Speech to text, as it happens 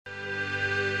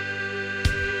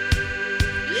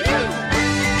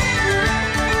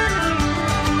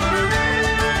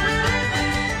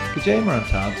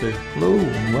Marantatu. Hello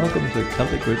and welcome to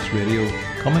Celtic Roots Radio,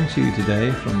 coming to you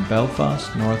today from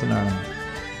Belfast, Northern Ireland.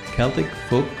 Celtic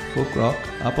folk, folk rock,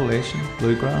 Appalachian,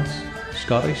 bluegrass,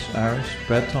 Scottish, Irish,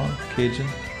 Breton, Cajun.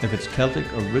 If it's Celtic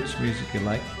or roots music you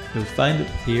like, you'll find it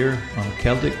here on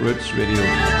Celtic Roots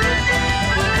Radio.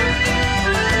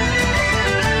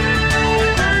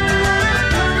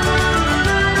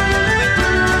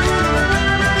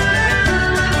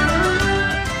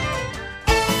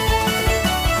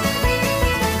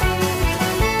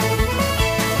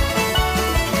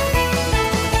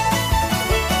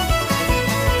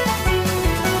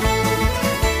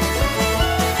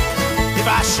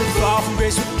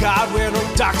 God, where no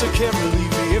doctor can relieve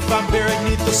me. If I'm buried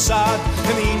neath the sod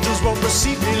and the angels won't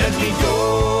receive me, let me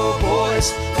go,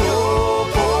 boys, go,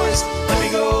 boys. Let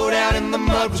me go down in the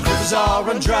mud where rivers all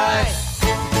run dry.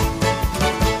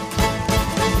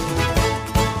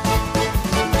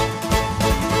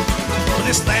 Well,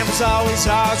 this land was always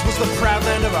ours, was the proud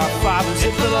land of our fathers.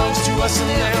 It belongs to us and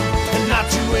them, and not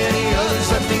to any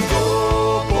others. Let me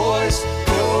go, boys,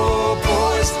 go,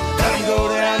 boys. Let me go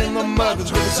down in the mud where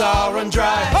rivers all run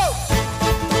dry. Ho!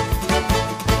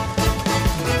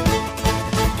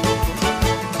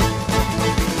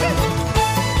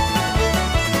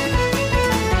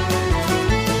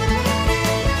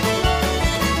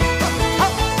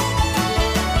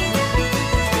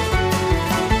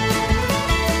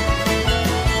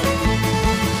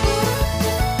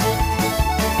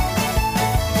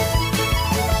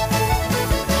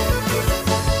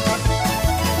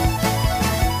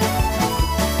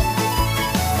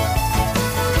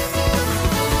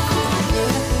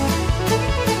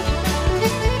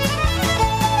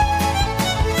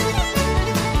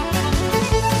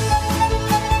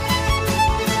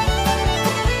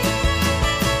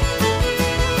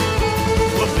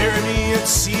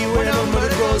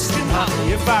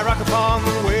 If I rock upon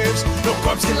the waves, no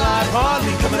corpse can lie upon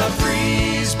me. Coming up,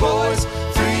 freeze, boys,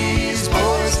 freeze,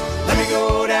 boys. Let me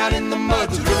go down in the mud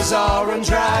where the rivers all run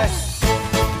dry.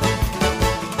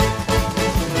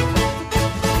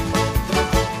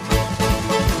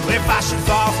 If I should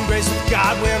fall from grace with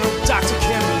God, where no doctor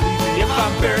can relieve me. If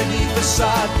I'm buried neath the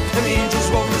sod and the angels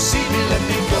won't receive me, let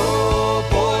me go,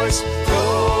 boys,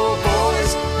 go,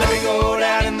 boys. Let me go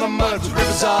down in the mud where the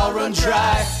rivers all run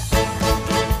dry.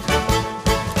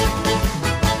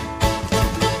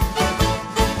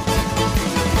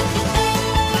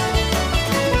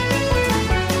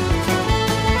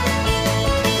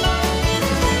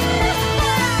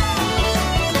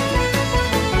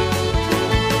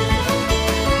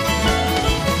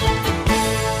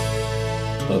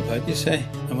 How'd you say?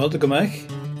 And welcome back.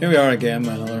 Here we are again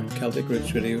with another Celtic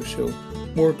Roots Radio show.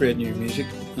 More great new music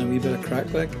and a wee bit of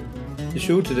crack like. The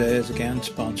show today is again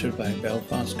sponsored by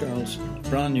Belfast Girls, a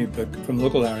brand new book from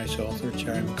local Irish author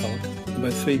Jerry McCulloch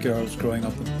about three girls growing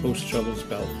up in post-Troubles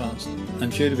Belfast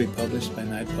and due to be published by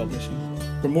Knight Publishing.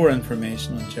 For more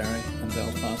information on Jerry and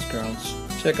Belfast Girls,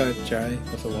 check out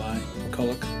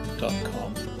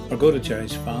jerry.mcculloch.com or go to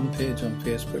Jerry's fan page on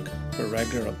Facebook for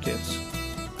regular updates.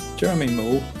 Jeremy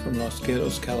Moe from Los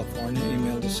Gatos, California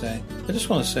emailed to say, I just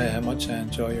want to say how much I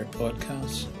enjoy your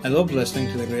podcasts. I love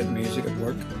listening to the great music at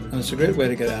work and it's a great way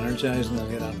to get energised in the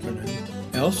late afternoon.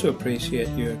 I also appreciate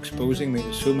you exposing me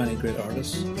to so many great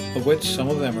artists, of which some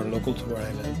of them are local to where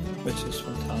I live, which is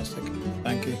fantastic.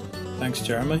 Thank you. Thanks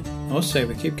Jeremy. I must say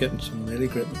we keep getting some really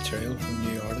great material from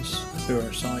new artists through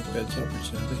our Sonic Bids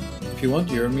opportunity. If you want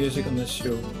your music on this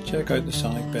show, check out the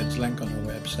Sonic Bids link on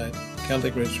our website,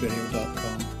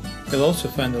 CelticRootsRadio.com. You'll also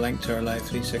find a link to our Live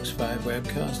 365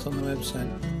 webcast on the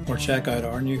website, or check out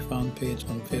our new fan page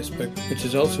on Facebook, which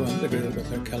is also integrated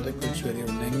with our Celtic Roots Radio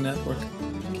Ning network.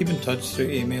 Keep in touch through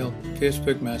email,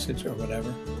 Facebook message or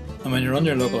whatever. And when you're on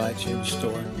your local iTunes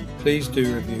store, please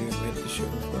do review and rate the show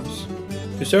for us.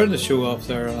 We started the show off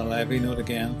there on a lively note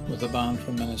again with a band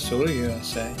from Minnesota,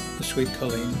 USA, the Sweet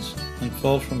Colleens, and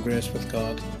Fall from Grace with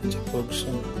God, it's a folk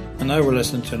song. And now we're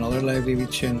listening to another lively wee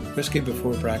tune, Whiskey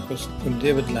Before Breakfast, from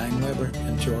David Langweber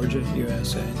in Georgia,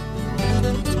 USA.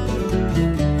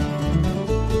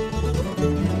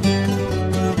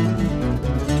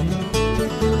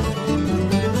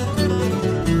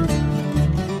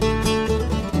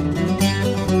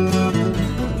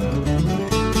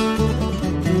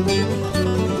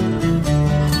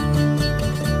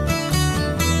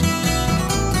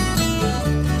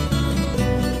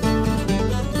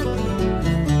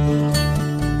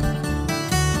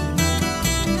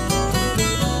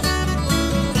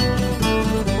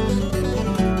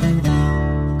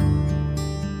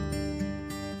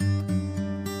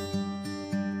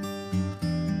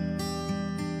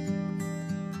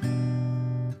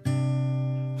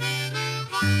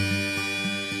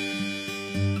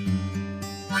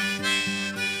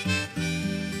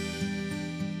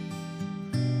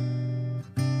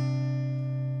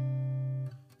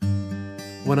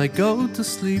 When I go to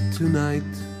sleep tonight,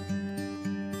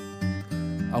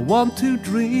 I want to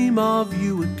dream of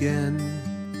you again.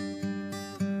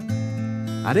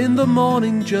 And in the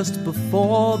morning just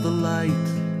before the light,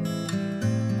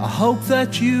 I hope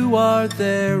that you are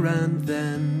there. And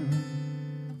then,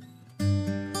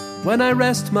 when I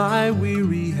rest my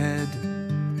weary head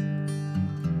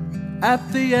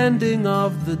at the ending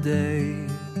of the day,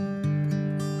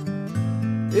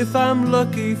 if I'm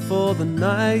lucky for the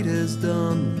night is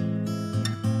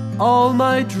done, all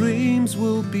my dreams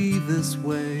will be this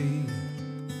way.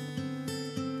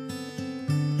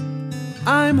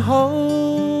 I'm holding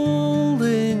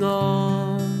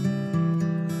on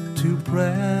to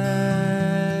precious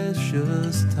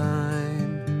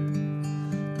time,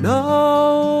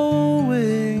 knowing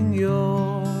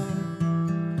you're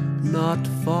not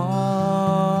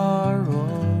far away.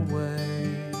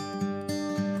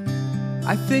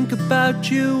 I think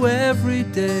about you every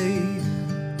day.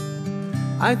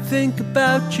 I think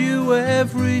about you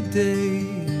every day.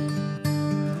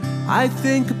 I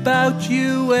think about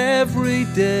you every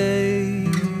day.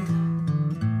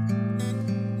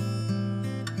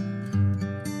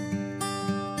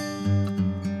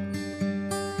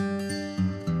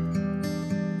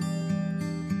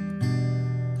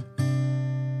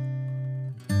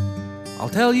 I'll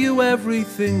tell you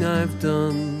everything I've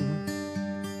done,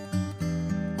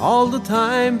 all the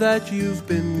time that you've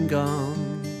been gone.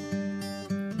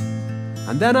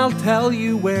 And then I'll tell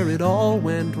you where it all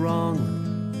went wrong,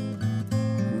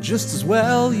 and just as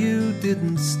well you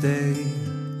didn't stay.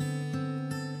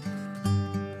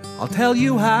 I'll tell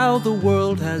you how the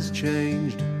world has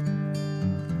changed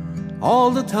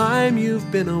all the time you've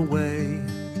been away.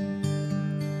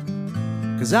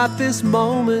 'Cause at this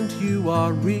moment you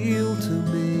are real to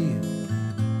me.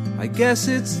 I guess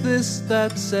it's this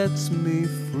that sets me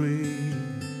free.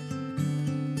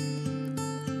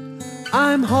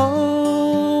 I'm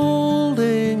holding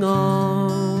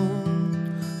on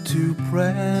to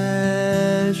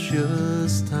precious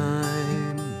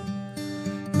time,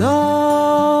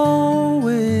 knowing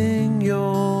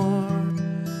you're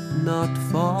not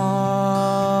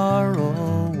far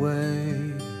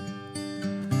away.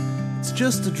 It's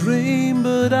just a dream,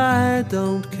 but I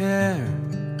don't care.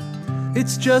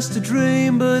 It's just a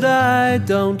dream, but I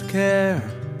don't care.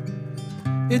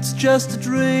 It's just a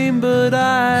dream, but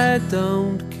I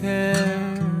don't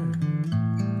care.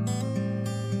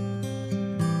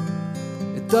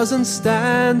 It doesn't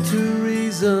stand to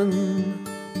reason.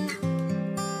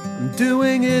 I'm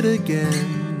doing it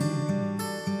again,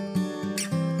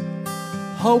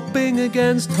 hoping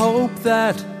against hope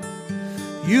that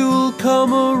you'll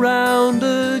come around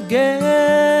again.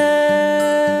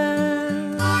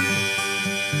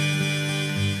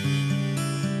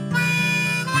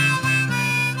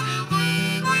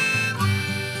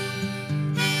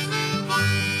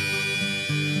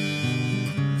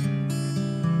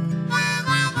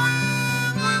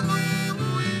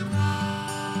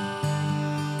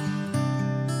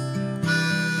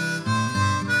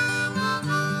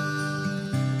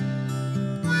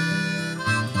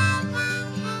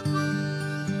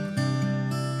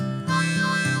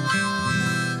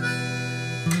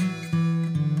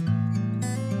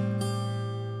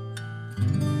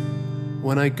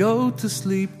 When I go to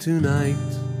sleep tonight,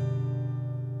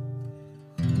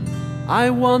 I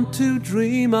want to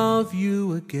dream of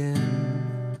you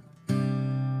again.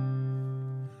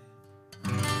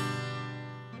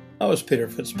 That was Peter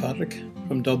Fitzpatrick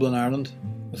from Dublin, Ireland,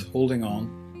 with Holding On.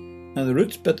 Now, the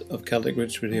Roots bit of Celtic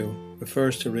Roots Radio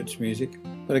refers to roots music,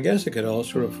 but I guess it could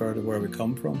also refer to where we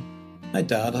come from. My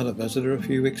dad had a visitor a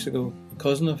few weeks ago. A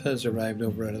cousin of his arrived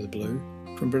over out of the blue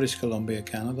from British Columbia,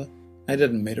 Canada. I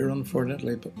didn't meet her,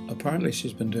 unfortunately, but apparently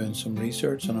she's been doing some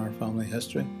research on our family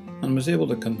history and was able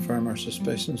to confirm our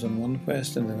suspicions on one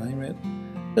question at any rate.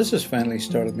 This has finally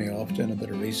started me off doing a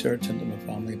bit of research into my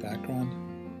family background,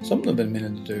 something I've been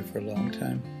meaning to do for a long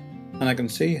time, and I can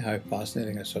see how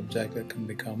fascinating a subject it can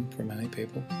become for many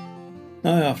people.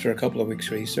 Now, after a couple of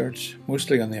weeks' research,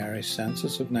 mostly on the Irish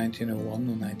census of 1901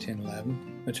 and 1911,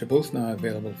 which are both now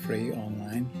available free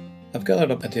online, I've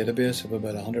gathered up a database of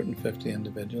about 150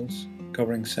 individuals,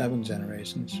 covering 7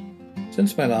 generations.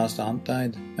 Since my last aunt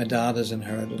died, my dad has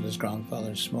inherited his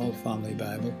grandfather's small family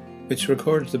Bible, which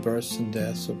records the births and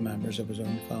deaths of members of his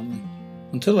own family.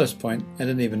 Until this point, I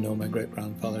didn't even know my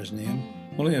great-grandfather's name,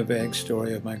 only a vague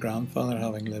story of my grandfather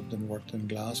having lived and worked in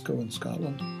Glasgow in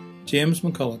Scotland. James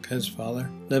McCulloch, his father,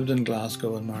 lived in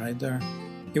Glasgow and married there.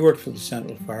 He worked for the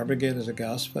Central Fire Brigade as a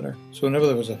gas fitter, so whenever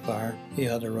there was a fire, he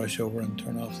had to rush over and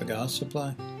turn off the gas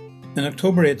supply. In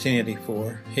October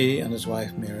 1884, he and his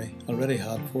wife Mary already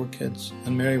had 4 kids,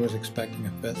 and Mary was expecting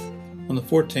a 5th. On the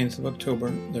 14th of October,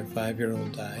 their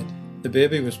 5-year-old died. The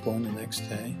baby was born the next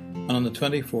day, and on the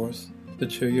 24th, the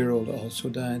 2-year-old also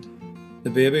died. The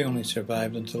baby only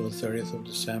survived until the 30th of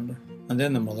December, and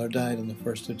then the mother died on the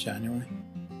 1st of January.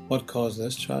 What caused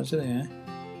this tragedy, eh?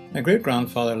 My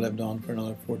great-grandfather lived on for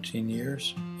another 14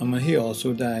 years, and when he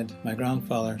also died, my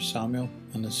grandfather Samuel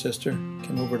and his sister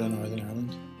came over to Northern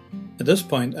Ireland. At this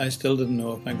point, I still didn't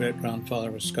know if my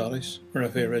great-grandfather was Scottish, or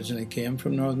if he originally came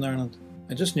from Northern Ireland.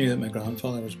 I just knew that my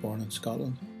grandfather was born in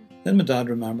Scotland. Then my dad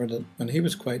remembered that when he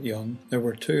was quite young, there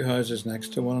were 2 houses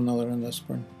next to one another in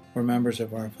Lisburn, where members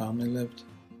of our family lived.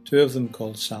 2 of them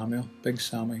called Samuel, Big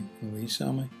Sammy and Wee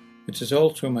Sammy, which is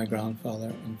also my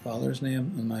grandfather and father's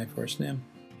name and my first name.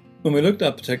 When we looked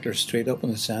at that particular street up on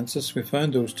the census, we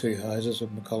found those 2 houses of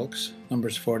McCulloch's,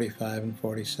 numbers 45 and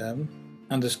 47,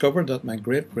 and discovered that my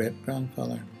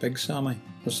great-great-grandfather, Big Sammy,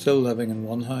 was still living in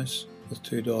one house with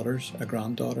 2 daughters, a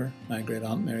granddaughter, my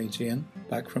great-aunt Mary Jane,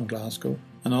 back from Glasgow,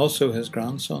 and also his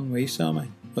grandson, Wee Sammy,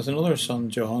 with another son,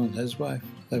 John, and his wife,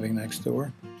 living next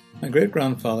door. My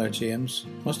great-grandfather, James,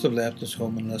 must have left his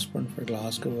home in Lisburn for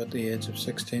Glasgow at the age of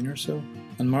 16 or so,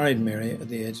 and married Mary at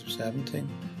the age of 17.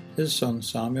 His son,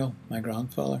 Samuel, my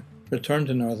grandfather, returned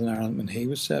to Northern Ireland when he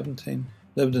was 17,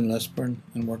 lived in Lisburn,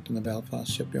 and worked in the Belfast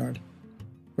shipyard.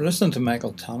 We're listening to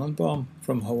Michael Tannenbaum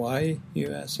from Hawaii,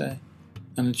 USA,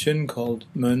 and a tune called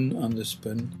Moon and the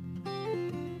Spoon.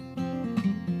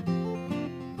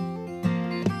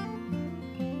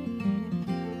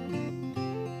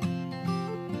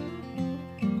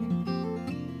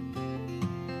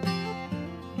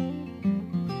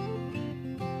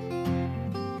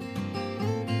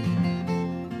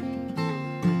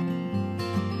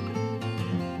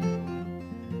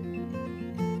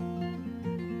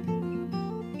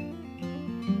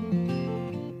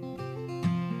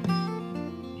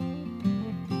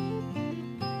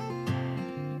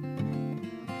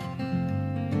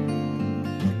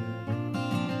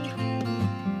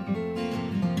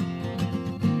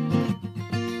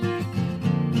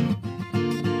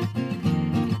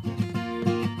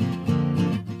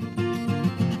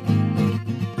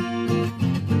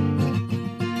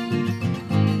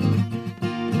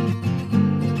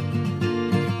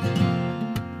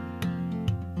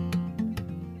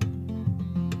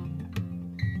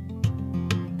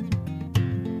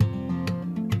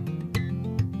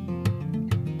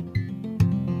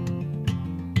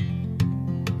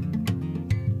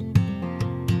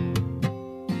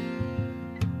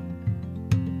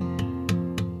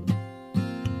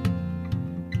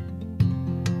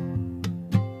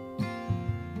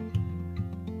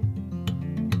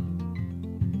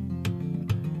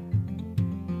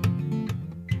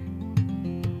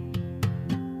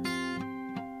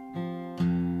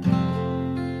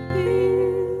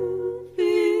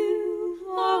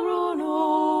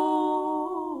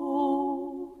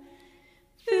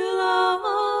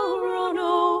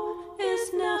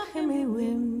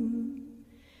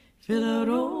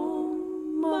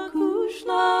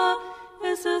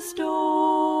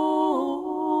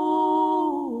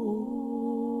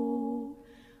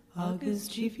 Agus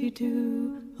jiffy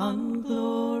to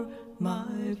unglor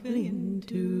my villian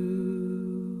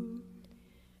to.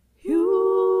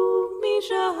 You me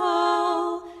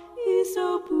shahal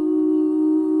isopus.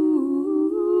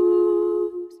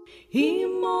 He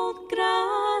mold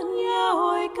grania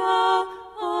oika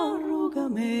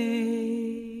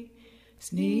arugame.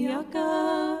 Sniaka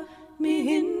mi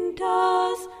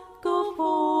hintas go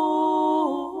for.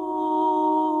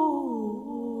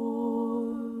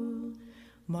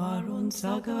 Maron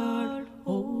Sagard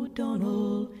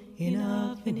O'Donnell in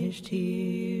a finished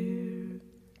here.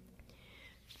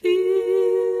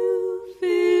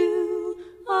 Feel,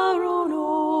 Arono.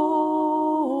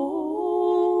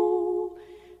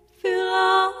 Feel,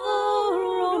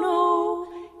 Arono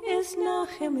is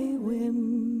nachemi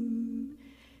whim.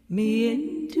 Me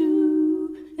into,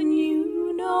 and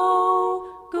you know,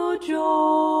 go Joe.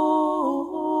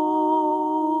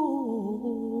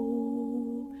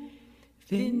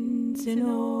 Fins in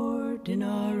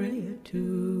ordinary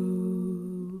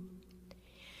too.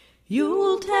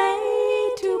 You'll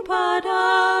take to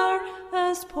Padar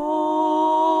as po.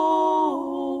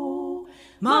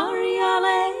 Maria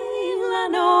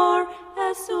Lenor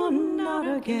as soon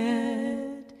not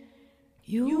get.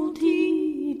 You'll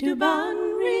tea to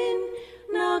Banrin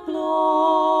na glor.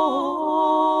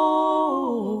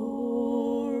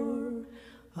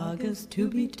 August to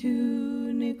be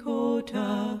to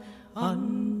Nikota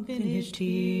unfinished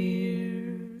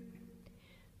here.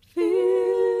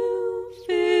 Feel,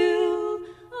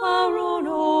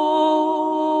 Arono.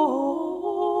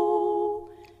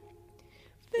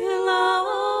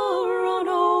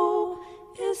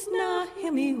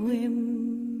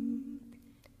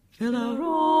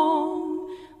 Rome,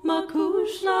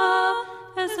 Macushla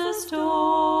as a stow.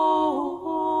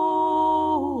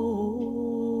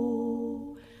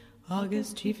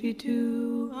 August chiefly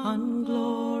to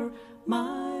Anglor,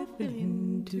 my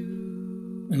filling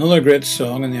to. Another great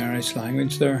song in the Irish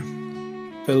language there.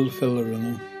 Phil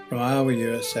Laruno from Iowa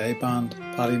USA band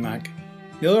Paddy Mac.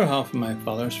 The other half of my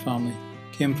father's family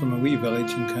came from a wee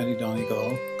village in County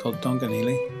Donegal called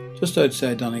Dunganely, just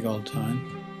outside Donegal town.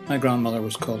 My grandmother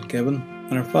was called Gibbon,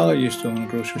 and her father used to own a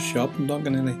grocer's shop in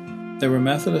Dunganely. They were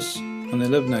Methodists, and they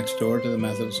lived next door to the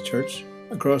Methodist church,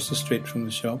 across the street from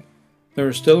the shop. There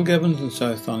are still Gibbons in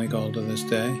South Donegal to this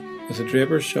day, with a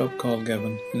draper's shop called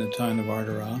Gibbon in the town of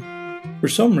Ardara. For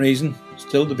some reason,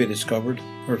 still to be discovered,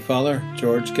 her father,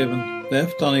 George Gibbon,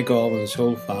 left Donegal with his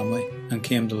whole family and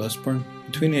came to Lisburn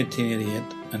between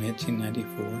 1888 and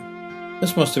 1894.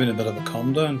 This must have been a bit of a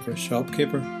come down for a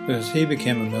shopkeeper, because he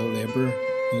became a mill labourer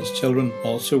and his children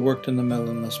also worked in the mill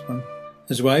in Lisburn.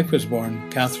 His wife was born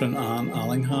Catherine Ann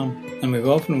Allingham, and we've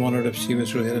often wondered if she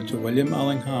was related to William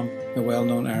Allingham, the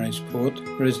well-known Irish poet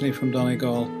originally from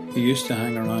Donegal, who used to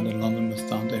hang around in London with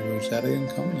Dante Rossetti and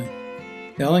company.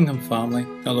 The Allingham family,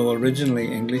 although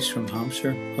originally English from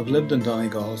Hampshire, have lived in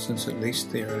Donegal since at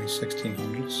least the early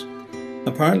 1600s.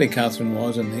 Apparently Catherine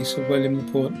was a niece of William the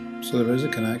poet, so there is a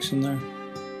connection there.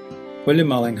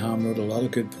 William Allingham wrote a lot of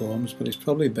good poems, but he's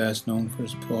probably best known for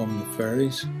his poem The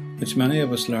Fairies, which many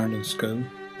of us learned in school.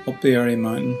 Up the airy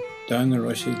mountain, down the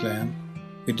rushy glen,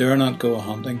 we dare not go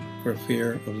a-hunting for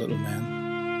fear of little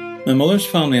men. My mother's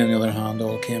family, on the other hand,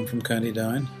 all came from County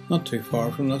Down, not too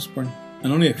far from Lisburn,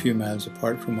 and only a few miles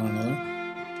apart from one another.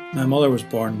 My mother was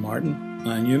born Martin, and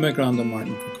I knew my granda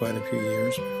Martin for quite a few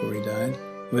years before he died.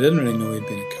 We didn't really know he'd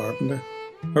been a carpenter.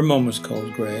 Her mum was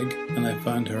called Greg, and I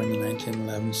found her in the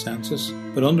 1911 census,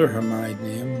 but under her married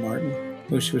name, Martin,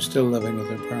 though she was still living with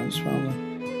her parents' family.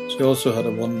 She also had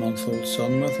a 1-month-old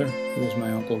son with her, who was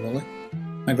my Uncle Willie.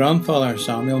 My grandfather,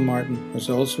 Samuel Martin,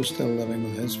 was also still living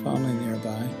with his family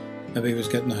nearby. Maybe he was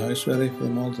getting a house ready for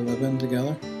them all to live in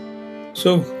together.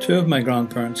 So, 2 of my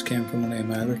grandparents came from only a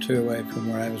mile or 2 away from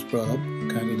where I was brought up,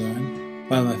 in County Down,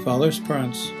 while my father's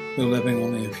parents, who were living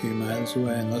only a few miles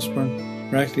away in Lisburn,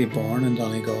 were actually born in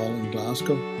Donegal and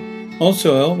Glasgow.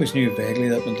 Also, I always knew vaguely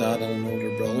that my dad had an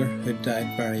older brother who'd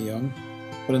died very young,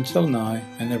 but until now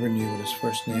I never knew what his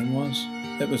first name was.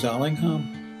 It was Allingham.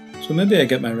 So maybe I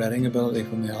get my writing ability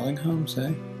from the Allinghams,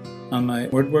 eh? And my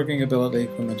word-working ability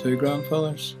from my 2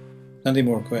 grandfathers. Plenty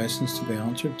more questions to be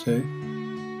answered too.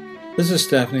 This is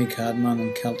Stephanie Cadman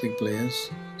and Celtic Blaze.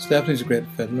 Stephanie's a great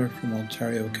fiddler from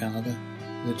Ontario, Canada,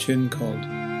 with a tune called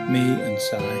Me and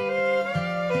Sigh.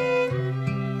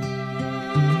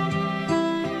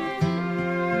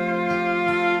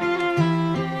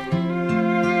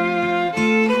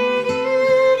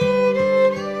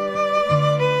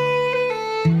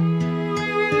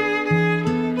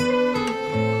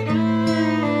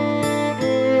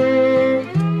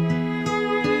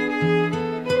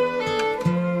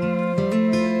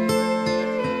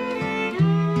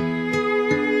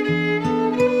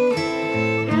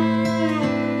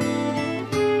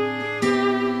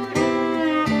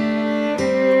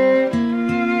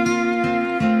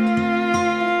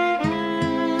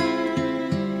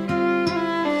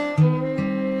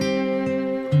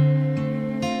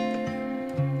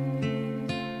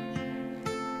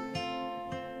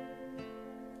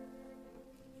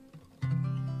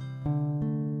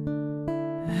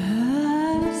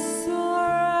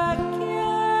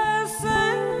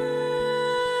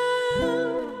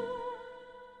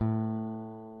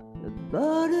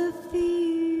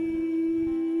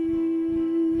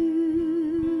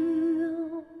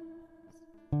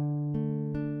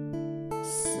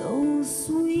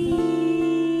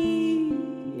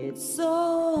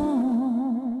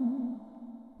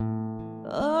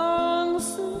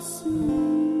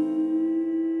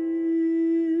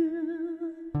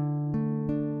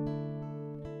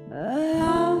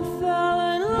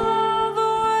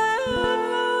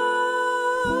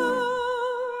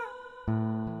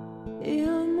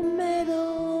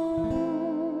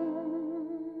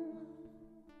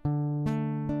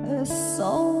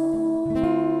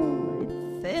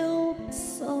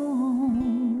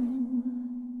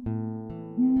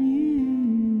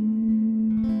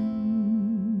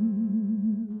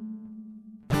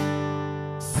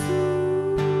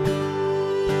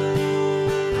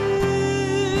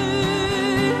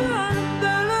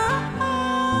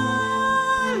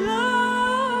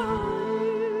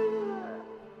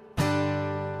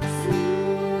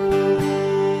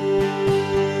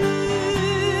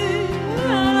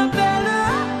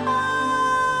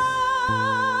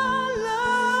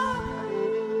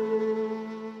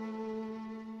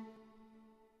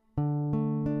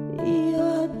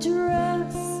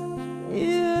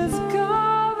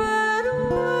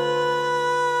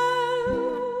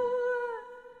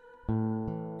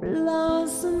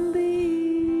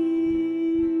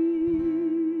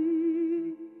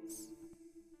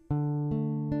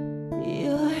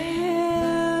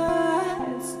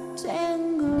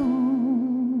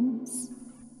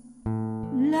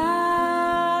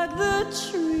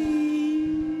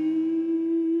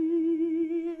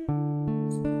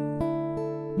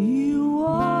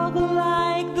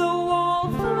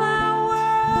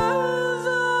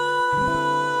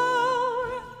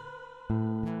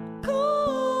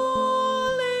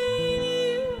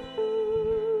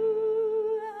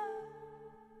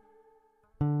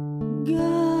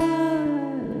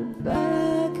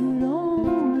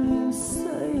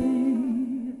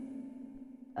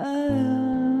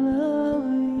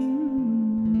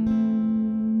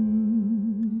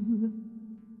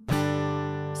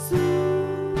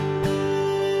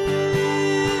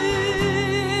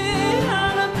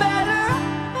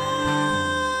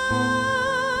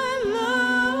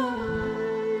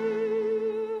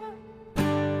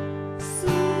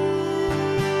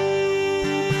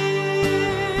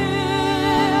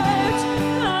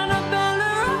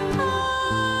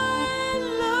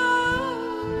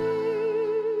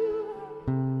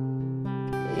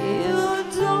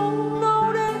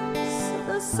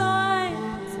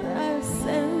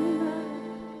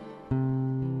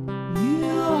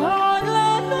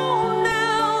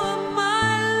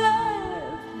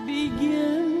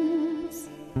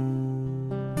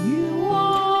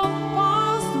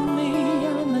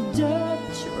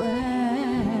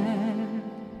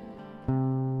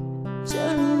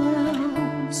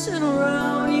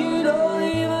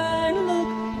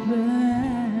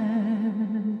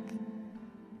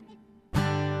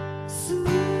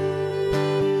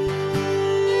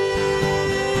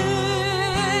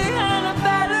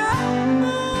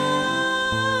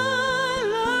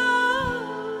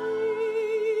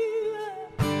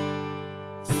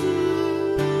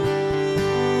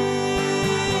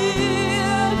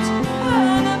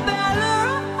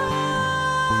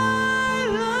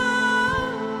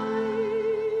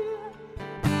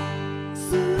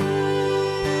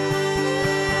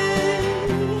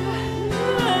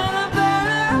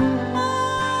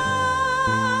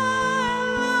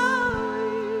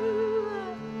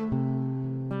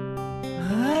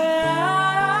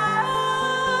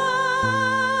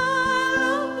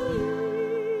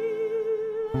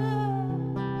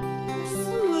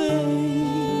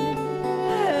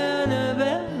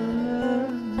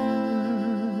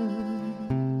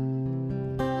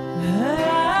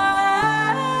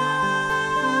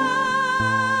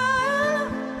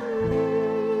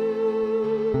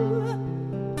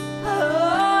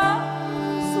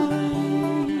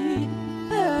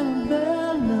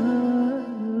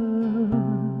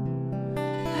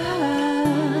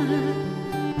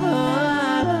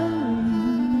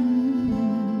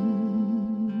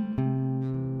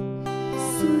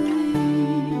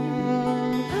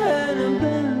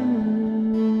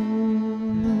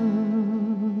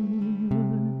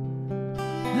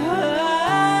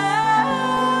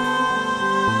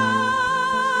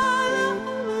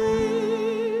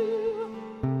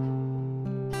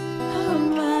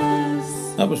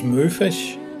 was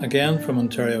Moofish, again from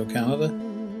Ontario, Canada,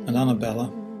 and Annabella.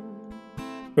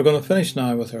 We're going to finish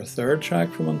now with our third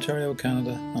track from Ontario,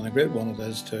 Canada, and a great one it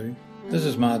is too. This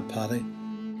is Mad Paddy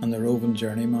and the Roving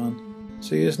Journeyman.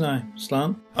 See yous now,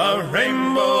 Slant. A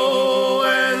rainbow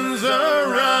ends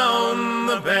around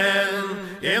the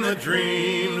bend in the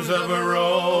dreams of a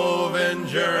roving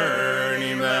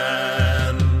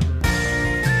journeyman.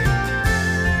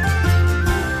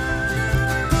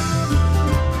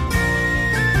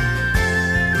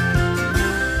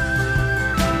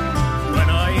 When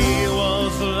I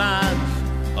was a lad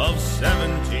of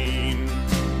 17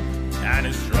 and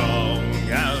as strong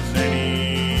as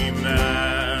any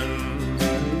man,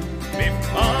 my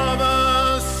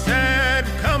father said,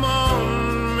 "Come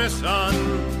on, my son,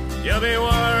 you'll be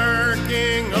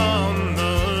working on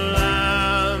the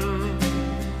land."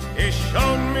 He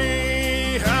showed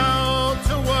me how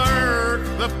to work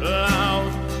the plow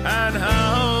and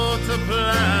how to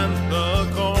plant the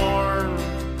corn.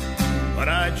 But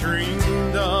I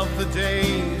dreamed of the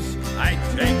days I'd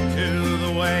take to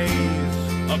the ways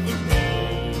of the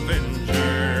roving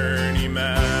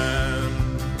journeyman.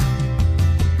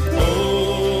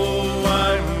 Oh,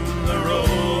 I'm the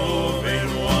roving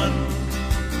one,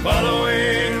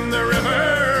 following the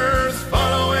rivers,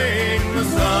 following the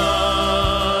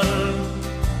sun.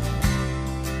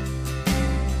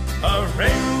 A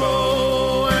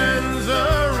rainbow ends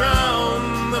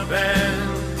around the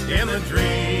bend in the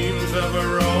dreams of a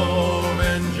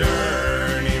roving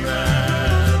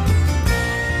journeyman.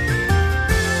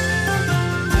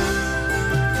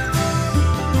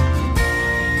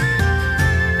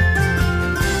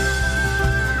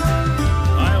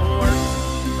 I worked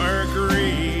for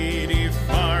greedy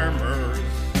farmers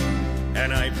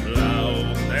and I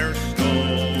plowed their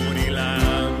stony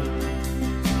land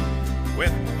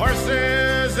with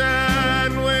horses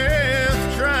and with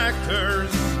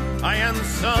tractors. And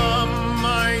some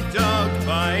I dug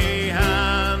by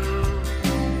hand.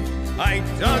 I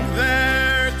dug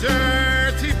their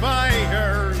dirty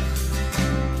fires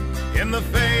in the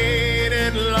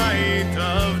faded light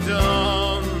of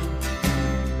dawn,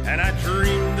 and I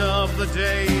dreamed of the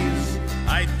days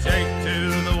I'd take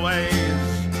to the ways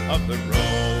of the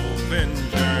roving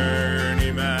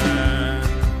journeyman.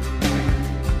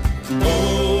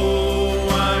 Oh,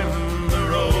 I'm the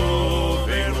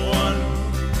roving one,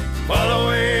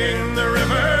 following the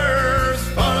rivers,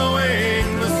 following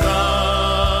the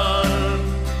sun.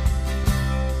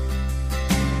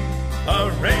 A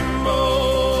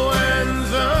rainbow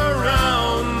ends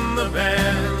around the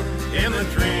bend in the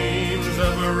dreams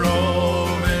of a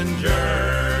roving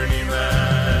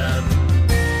journeyman.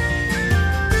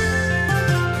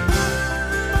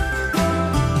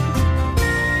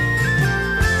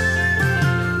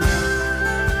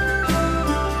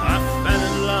 I fell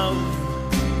in love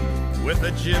with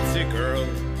a gypsy girl.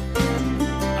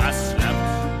 I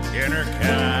slept in her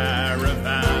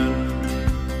caravan.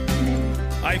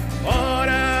 I fought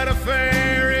at a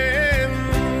fair in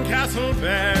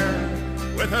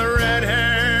Castlebear with a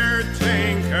red-haired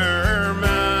tinker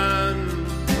man.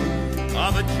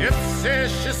 Oh, the gypsy,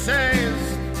 she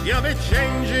says, you'll be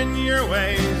changing your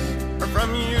ways, for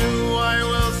from you I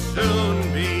will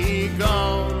soon be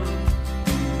gone.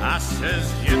 I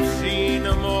says, gypsy,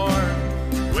 no more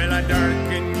will I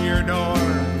darken your door.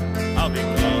 I'll be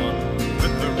gone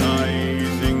with the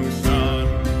rising sun.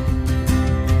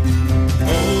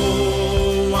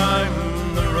 Oh, I'm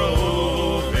the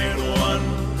roving one,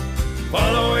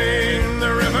 following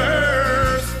the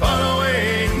rivers,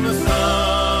 following the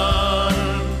sun.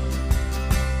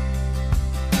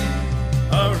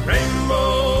 A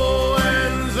rainbow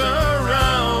ends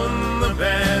around the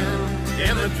bend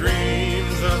in the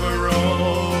dreams of a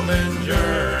roving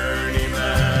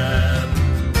journeyman.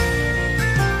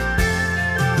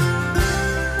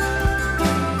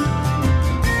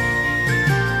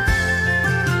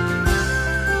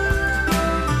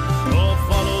 So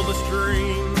follow the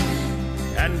streams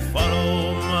and follow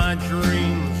my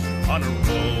dreams on a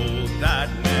road that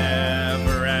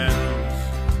never ends.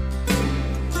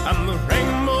 And the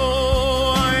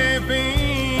rainbow I've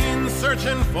been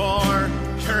searching for,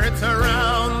 sure it's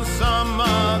around some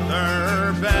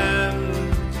other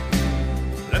bend.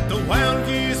 Let the wild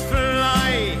geese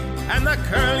fly and the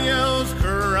curlews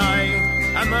cry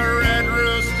and the red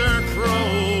rooster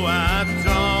crow at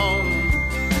dawn.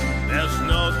 There's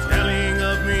no telling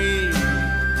of me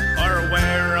or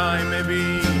where I may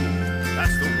be.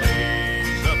 That's the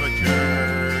ways of a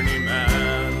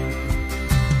journeyman.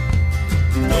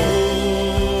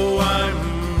 Oh,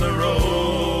 I'm the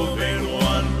roving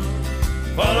one,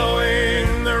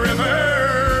 following the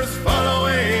rivers,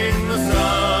 following the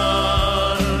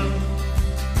sun.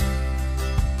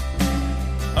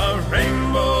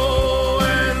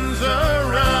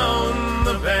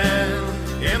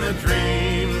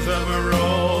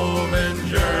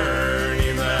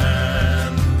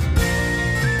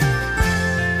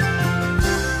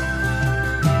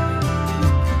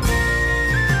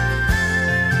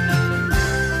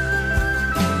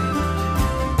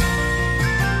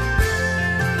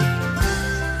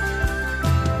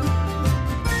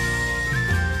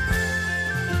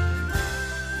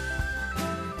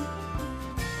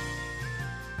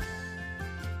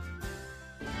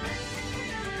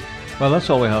 Well,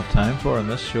 that's all we have time for in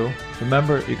this show.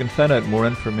 Remember, you can find out more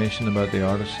information about the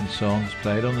artists and songs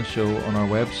played on the show on our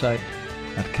website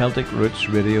at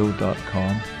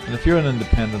CelticRootsRadio.com. And if you're an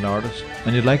independent artist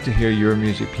and you'd like to hear your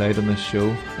music played on this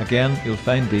show, again, you'll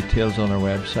find details on our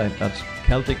website. That's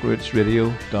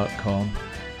CelticRootsRadio.com.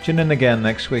 Tune in again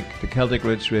next week to Celtic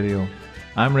Roots Radio.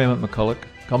 I'm Raymond McCulloch,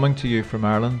 coming to you from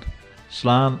Ireland.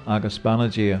 Slán agus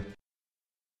Banagia.